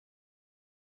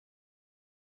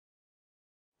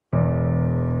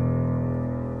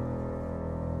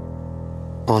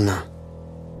Honor.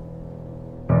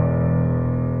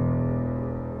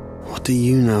 What do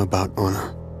you know about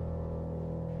honor?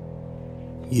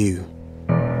 You,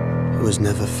 who has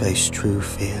never faced true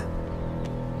fear.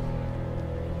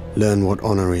 Learn what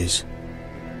honor is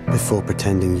before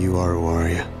pretending you are a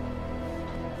warrior.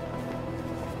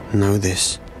 Know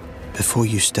this before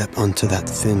you step onto that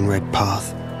thin red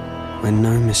path where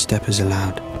no misstep is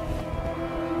allowed.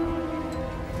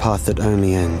 Path that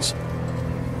only ends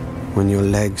when your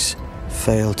legs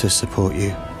fail to support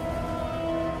you,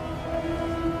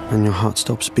 when your heart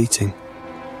stops beating.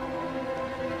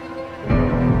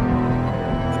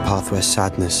 A path where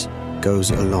sadness goes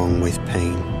along with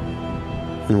pain,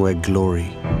 and where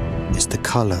glory is the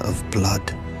color of blood.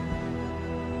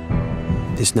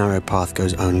 This narrow path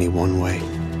goes only one way,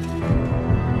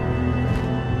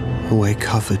 a way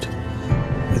covered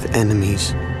with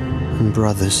enemies and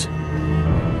brothers,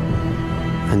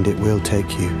 and it will take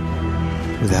you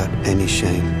without any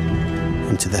shame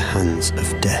into the hands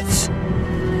of death,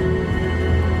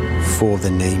 for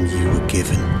the name you were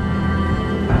given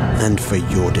and for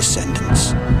your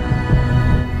descendants,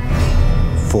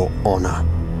 for honor.